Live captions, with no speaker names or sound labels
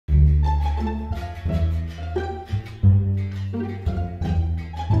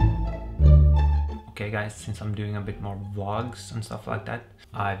Okay guys, since I'm doing a bit more vlogs and stuff like that,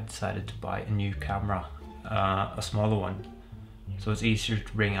 I've decided to buy a new camera, a smaller one. So it's easier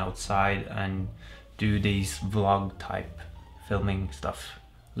to bring outside and do these vlog type filming stuff.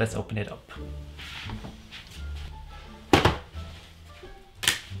 Let's open it up.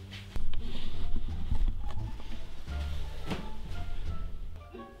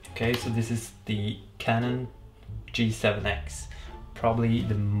 Okay, so this is the Canon G7X, probably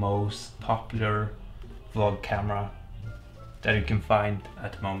the most popular vlog camera that you can find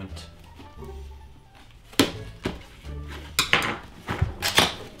at the moment.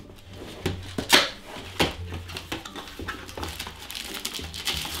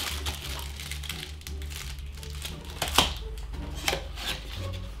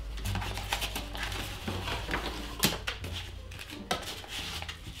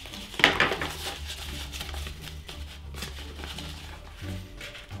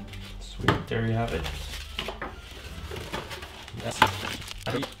 Sweet, there you have it.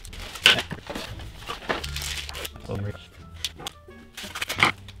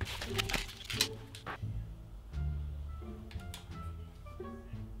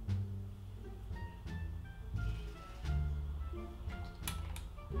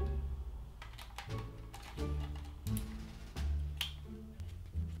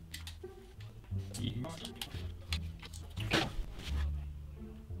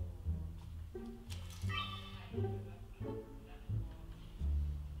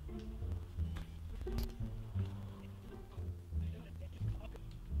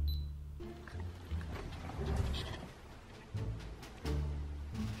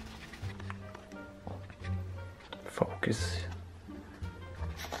 Focus.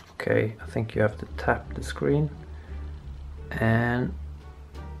 Okay, I think you have to tap the screen and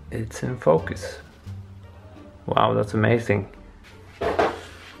it's in focus. Wow, that's amazing. So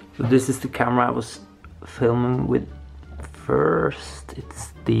this is the camera I was filming with first.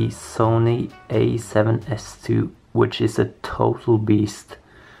 It's the Sony A7S II, which is a total beast.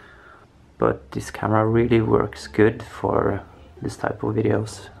 But this camera really works good for this type of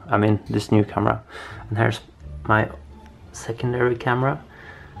videos. I mean, this new camera. And here's my secondary camera.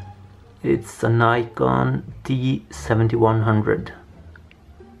 It's a Nikon D7100.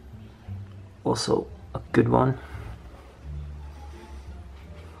 Also a good one.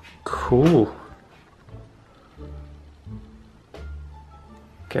 Cool.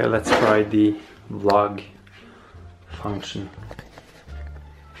 Okay, let's try the vlog function.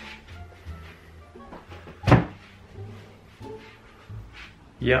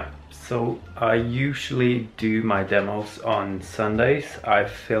 Yeah, so I usually do my demos on Sundays. I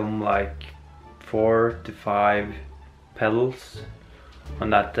film like 4 to 5 pedals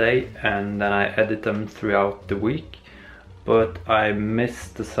on that day and then I edit them throughout the week. But I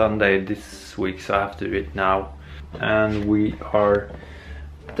missed the Sunday this week, so I have to do it now. And we are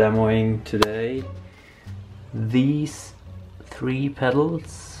demoing today these 3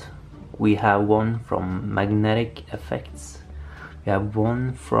 pedals. We have one from Magnetic Effects. We have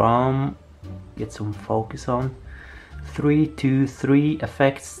one from, get some focus on, 323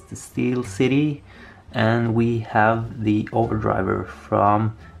 Effects, the Steel City, and we have the overdriver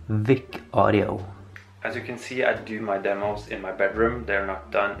from Vic Audio. As you can see, I do my demos in my bedroom. They're not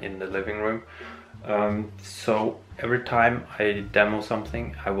done in the living room. So every time I demo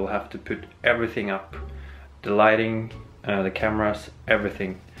something, I will have to put everything up. The lighting, the cameras,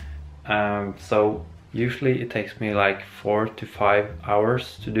 everything. So usually it takes me like 4 to 5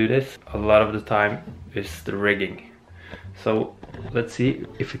 hours to do this. A lot of the time is the rigging. So let's see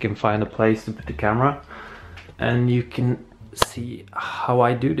if we can find a place to put the camera and you can see how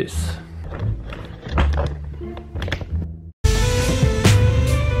I do this.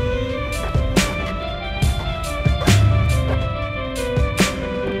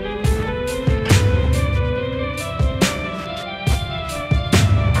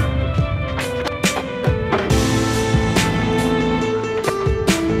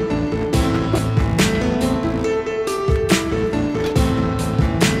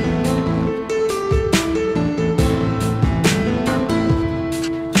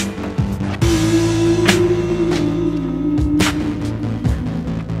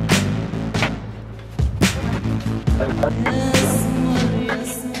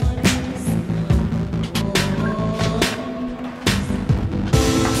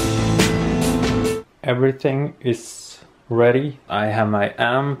 Everything is ready. I have my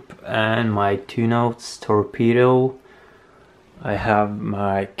amp and my 2 notes torpedo. I have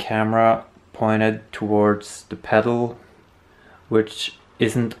my camera pointed towards the pedal, which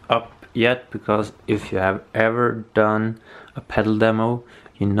isn't up yet, because if you have ever done a pedal demo,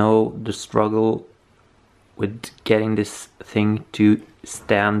 you know the struggle with getting this thing to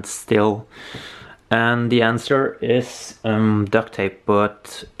stand still? And the answer is duct tape,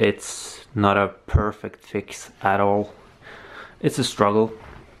 but it's not a perfect fix at all. It's a struggle.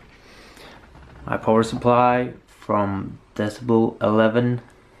 My power supply from Decibel 11.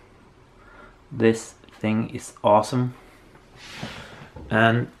 This thing is awesome.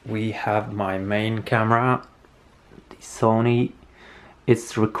 And we have my main camera, the Sony.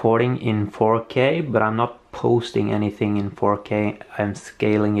 It's recording in 4K, but I'm not posting anything in 4K. I'm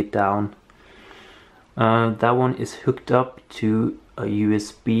scaling it down. That one is hooked up to a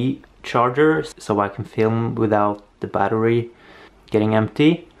USB charger, so I can film without the battery getting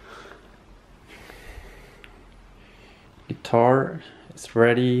empty. Guitar is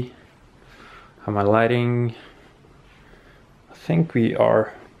ready. Have my lighting. I think we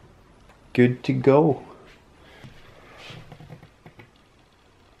are good to go.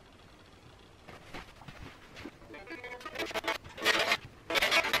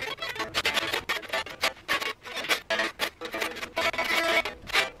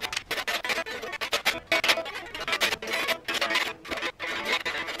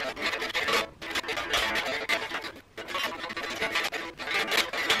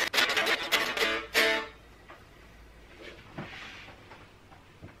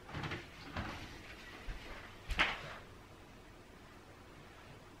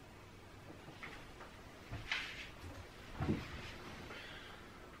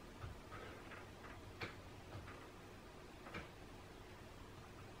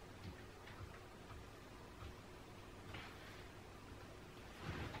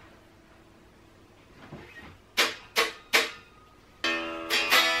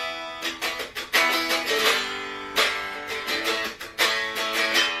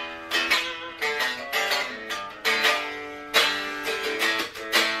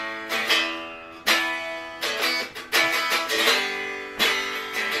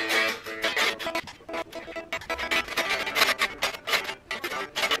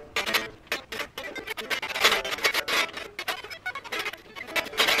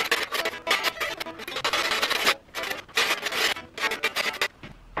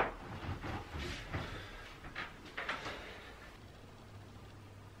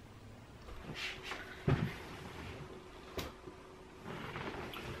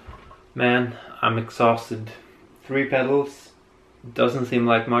 Man, I'm exhausted. 3 pedals doesn't seem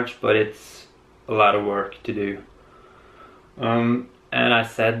like much, but it's a lot of work to do. And I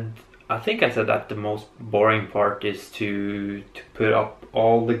think I said that the most boring part is to put up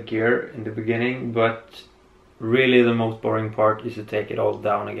all the gear in the beginning, but really the most boring part is to take it all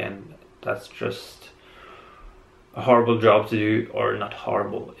down again. That's just a horrible job to do, or not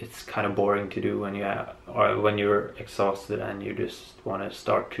horrible, it's kind of boring to do when you're exhausted and you just want to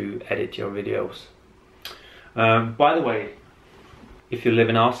start to edit your videos. By the way, if you live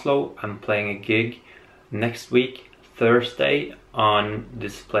in Oslo, I'm playing a gig next week, Thursday, on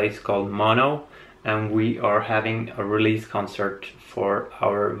this place called Mono, and we are having a release concert for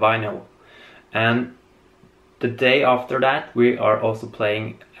our vinyl. And the day after that, we are also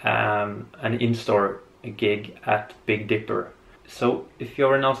playing an in-store gig at Big Dipper. So if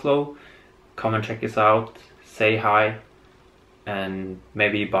you're in Oslo, come and check us out, say hi, and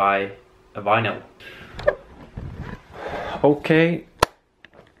maybe buy a vinyl. Okay,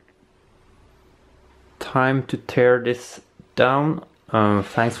 time to tear this down.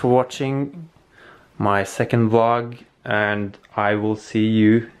 Thanks for watching my second vlog, and I will see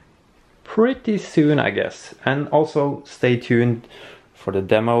you pretty soon, I guess. And also stay tuned for the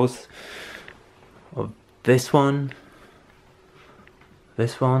demos of this one,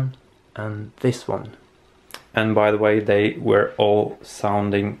 and this one. And by the way, they were all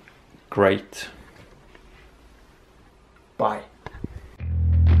sounding great. Bye.